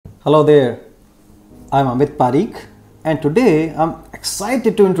Hello there, I'm Amit Parikh and today I'm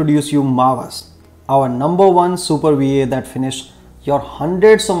excited to introduce you MAVAS, our number one super VA that finish your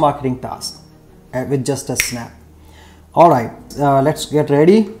hundreds of marketing tasks with just a snap. Alright, let's get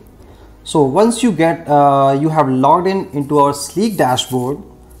ready. So once you have logged into our sleek dashboard,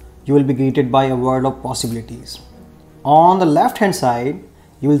 you will be greeted by a world of possibilities. On the left hand side,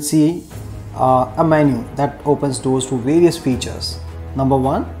 you will see a menu that opens doors to various features. Number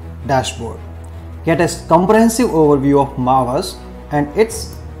one, dashboard. Get a comprehensive overview of MAVAS and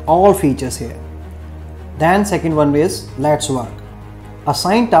its all features here. Then second one is let's work.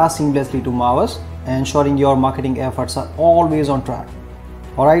 Assign tasks seamlessly to MAVAS, ensuring your marketing efforts are always on track.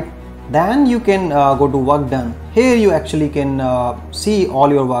 Alright, then you can go to work done. Here you actually can see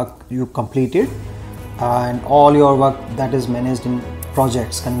all your work you completed and all your work that is managed in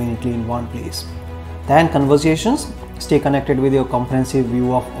projects conveniently in one place. Then conversations. Stay connected with your comprehensive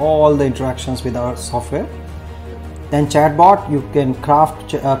view of all the interactions with our software. Then chatbot, you can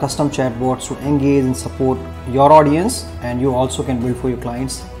craft custom chatbots to engage and support your audience, and you also can build for your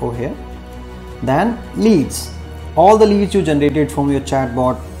clients over here. Then leads, all the leads you generated from your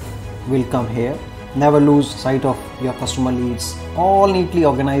chatbot will come here. Never lose sight of your customer leads, all neatly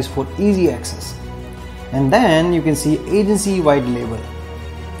organized for easy access. And then you can see agency-wide label,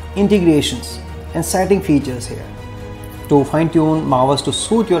 integrations and setting features here to fine-tune MAVAS to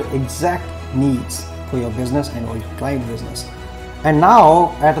suit your exact needs for your business and or your client business. And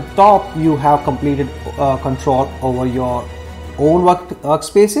now at the top you have completed control over your own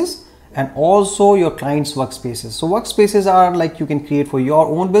workspaces and also your client's workspaces. So workspaces are like you can create for your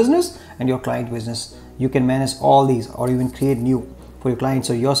own business and your client business. You can manage all these or even create new for your clients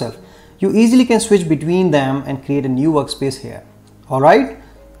or yourself. You easily can switch between them and create a new workspace here. Alright,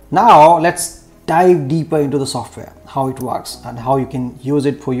 now let's dive deeper into the software, how it works and how you can use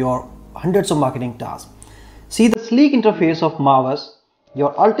it for your hundreds of marketing tasks. See the sleek interface of MAVAS,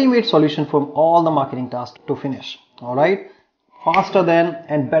 your ultimate solution from all the marketing tasks to finish. Alright, faster than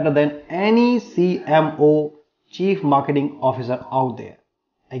and better than any CMO, Chief Marketing Officer out there,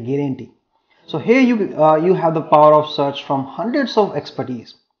 I guarantee. So here you have the power of search from hundreds of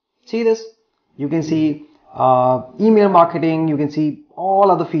expertise. See this, you can see email marketing, you can see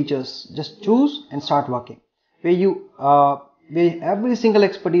all other features. Just choose and start working. Where every single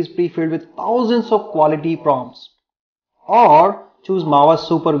expertise pre-filled with thousands of quality prompts. Or choose MAVAS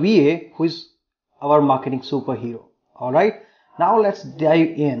Super VA, who is our marketing superhero. Alright, now let's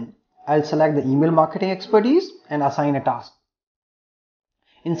dive in. I'll select the email marketing expertise and assign a task.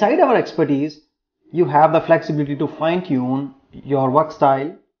 Inside our expertise, you have the flexibility to fine-tune your work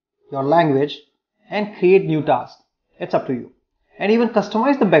style, your language, and create new tasks. It's up to you. And even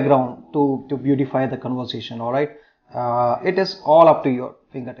customize the background to beautify the conversation. Alright, it is all up to your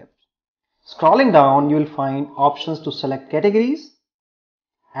fingertips. Scrolling down, you will find options to select categories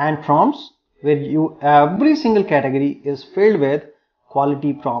and prompts, where every single category is filled with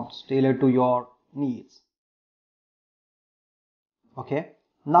quality prompts tailored to your needs. Okay,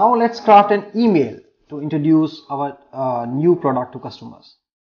 now let's craft an email to introduce our new product to customers.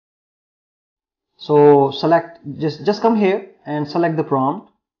 So select, just come here and select the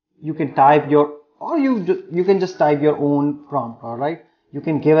prompt. You can type you can just type your own prompt. All right, you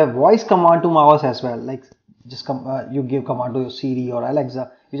can give a voice command to MAVAS as well, like just you give command to your Siri or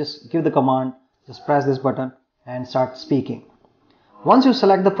Alexa. You just give the command, just press this button and start speaking. Once you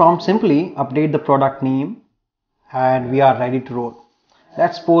select the prompt, simply update the product name and we are ready to roll.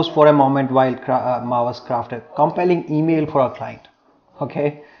 Let's pause for a moment while MAVAS craft a compelling email for our client.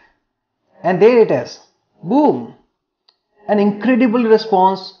 Okay, and there it is. Boom! An incredible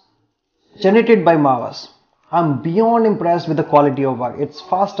response generated by MAVAS. I'm beyond impressed with the quality of work. It's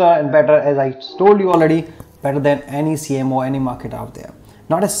faster and better, as I told you already, better than any CMO, any market out there.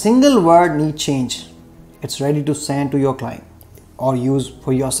 Not a single word needs change. It's ready to send to your client or use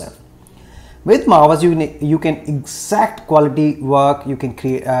for yourself. With MAVAS, you can exact quality work, you can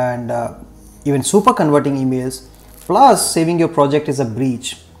create and even super converting emails. Plus, saving your project is a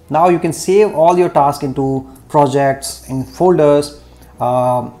breeze. Now you can save all your tasks into projects, in folders,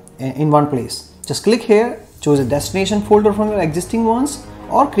 in one place. Just click here, choose a destination folder from your existing ones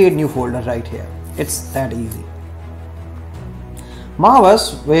or create new folder right here. It's that easy.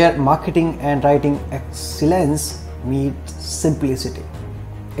 MAVAS, where marketing and writing excellence meet simplicity.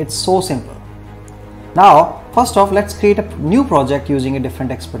 It's so simple. Now, first off, let's create a new project using a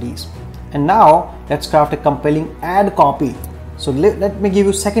different expertise. And now let's craft a compelling ad copy. So let me give you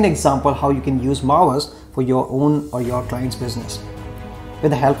a second example how you can use MAVAS for your own or your client's business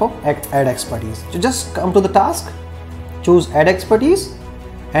with the help of ad expertise. So just come to the task, choose ad expertise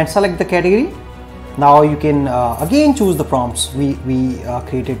and select the category. Now you can again choose the prompts. We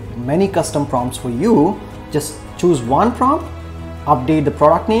created many custom prompts for you. Just choose one prompt, update the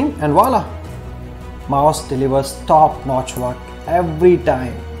product name, and voila! MAVAS delivers top-notch work every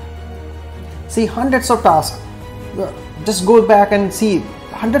time. See hundreds of tasks. Just go back and see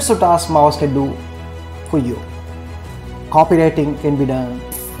hundreds of tasks MAVAS can do for you. Copywriting can be done,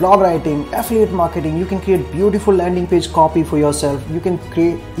 blog writing, affiliate marketing. You can create beautiful landing page copy for yourself. You can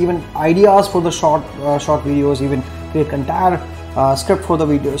create even ideas for the short videos. Even create entire script for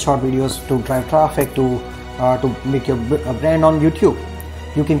the short videos to drive traffic to make your brand on YouTube.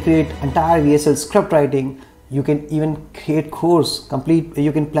 You can create entire VSL script writing. You can even create course complete.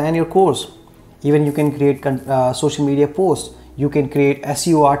 You can plan your course. Even you can create social media posts. You can create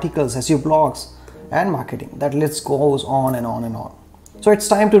SEO articles, SEO blogs, and marketing. That list goes on and on and on. So it's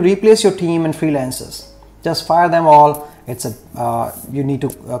time to replace your team and freelancers. Just fire them all. It's you need to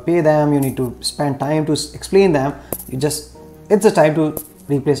pay them. You need to spend time to explain them. It's the time to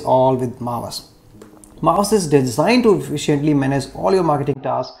replace all with MAVAS. MAVAS is designed to efficiently manage all your marketing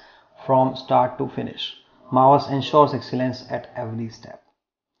tasks from start to finish. MAVAS ensures excellence at every step.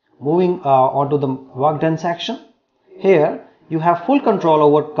 Moving on to the work done section. Here you have full control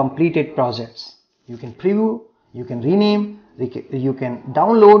over completed projects. You can preview, you can rename, you can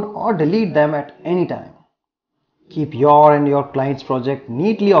download or delete them at any time. Keep your and your client's project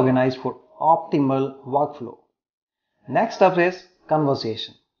neatly organized for optimal workflow. Next up is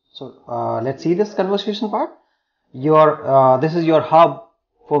conversation. So let's see this conversation part. This is your hub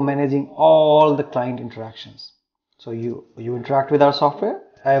for managing all the client interactions. So you interact with our software.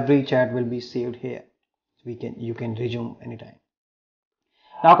 Every chat will be saved here. You can resume anytime.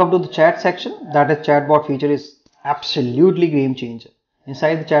 Now come to the chat section. That is chatbot feature is absolutely game changer.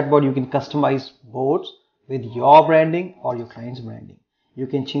 Inside the chatbot you can customize bots with your branding or your client's branding. You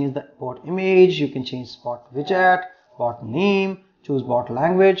can change the bot image, you can change bot widget, bot name, choose bot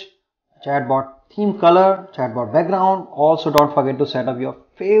language, chatbot theme color, chatbot background. Also don't forget to set up your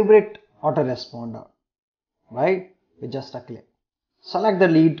favorite autoresponder, right? With just a click. Select the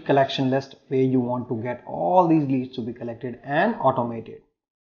lead collection list where you want to get all these leads to be collected and automated.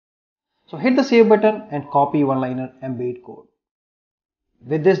 So hit the save button and copy one-liner embed code.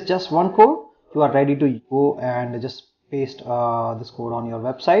 With this just one code, you are ready to go and just paste this code on your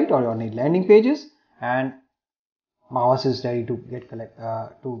website or on your landing pages, and MAVAS is ready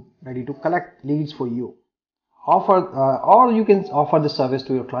to collect leads for you. Or you can offer the service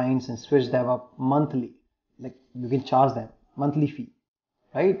to your clients and switch them up monthly. Like you can charge them monthly fee,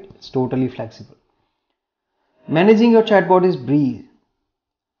 right? It's totally flexible. Managing your chatbot is breeze.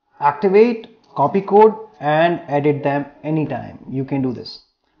 Activate, copy code, and edit them anytime. You can do this.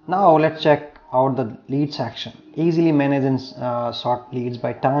 Now let's check out the lead section. Easily manage and sort leads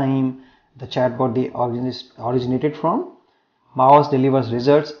by time, the chatbot they originated from. MAVAS delivers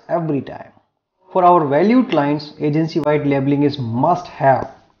results every time. For our valued clients, agency-wide labeling is must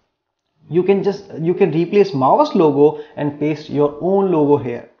have. You can replace MAVAS logo and paste your own logo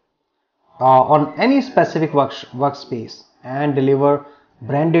here on any specific workspace and deliver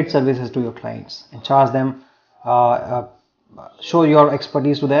branded services to your clients and charge them, show your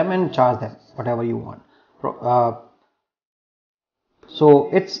expertise to them and charge them whatever you want. So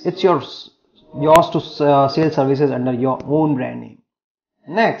it's yours to sell services under your own brand name.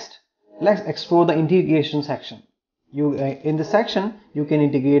 Next, let's explore the integration section. In this section, you can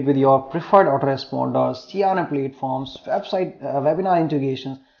integrate with your preferred autoresponders, CRM platforms, website, webinar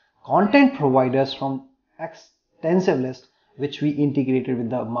integrations, content providers from extensive list which we integrated with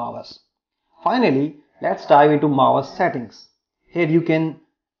the MAVAS. Finally, let's dive into MAVAS settings. Here you can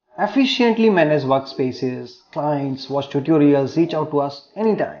efficiently manage workspaces, clients, watch tutorials, reach out to us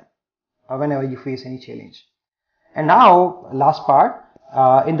anytime whenever you face any challenge. And now, last part,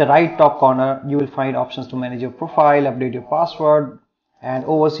 in the right top corner, you will find options to manage your profile, update your password, and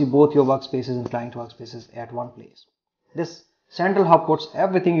oversee both your workspaces and client workspaces at one place. This central hub puts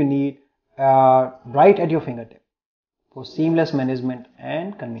everything you need right at your fingertip for seamless management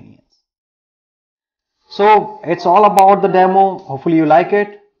and convenience. So it's all about the demo. Hopefully you like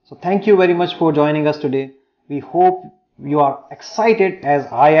it. So thank you very much for joining us today. We hope you are excited as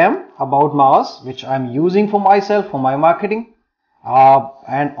I am about MAVAS, which I'm using for myself, for my marketing,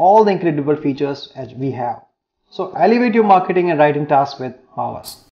 and all the incredible features as we have. So elevate your marketing and writing tasks with MAVAS.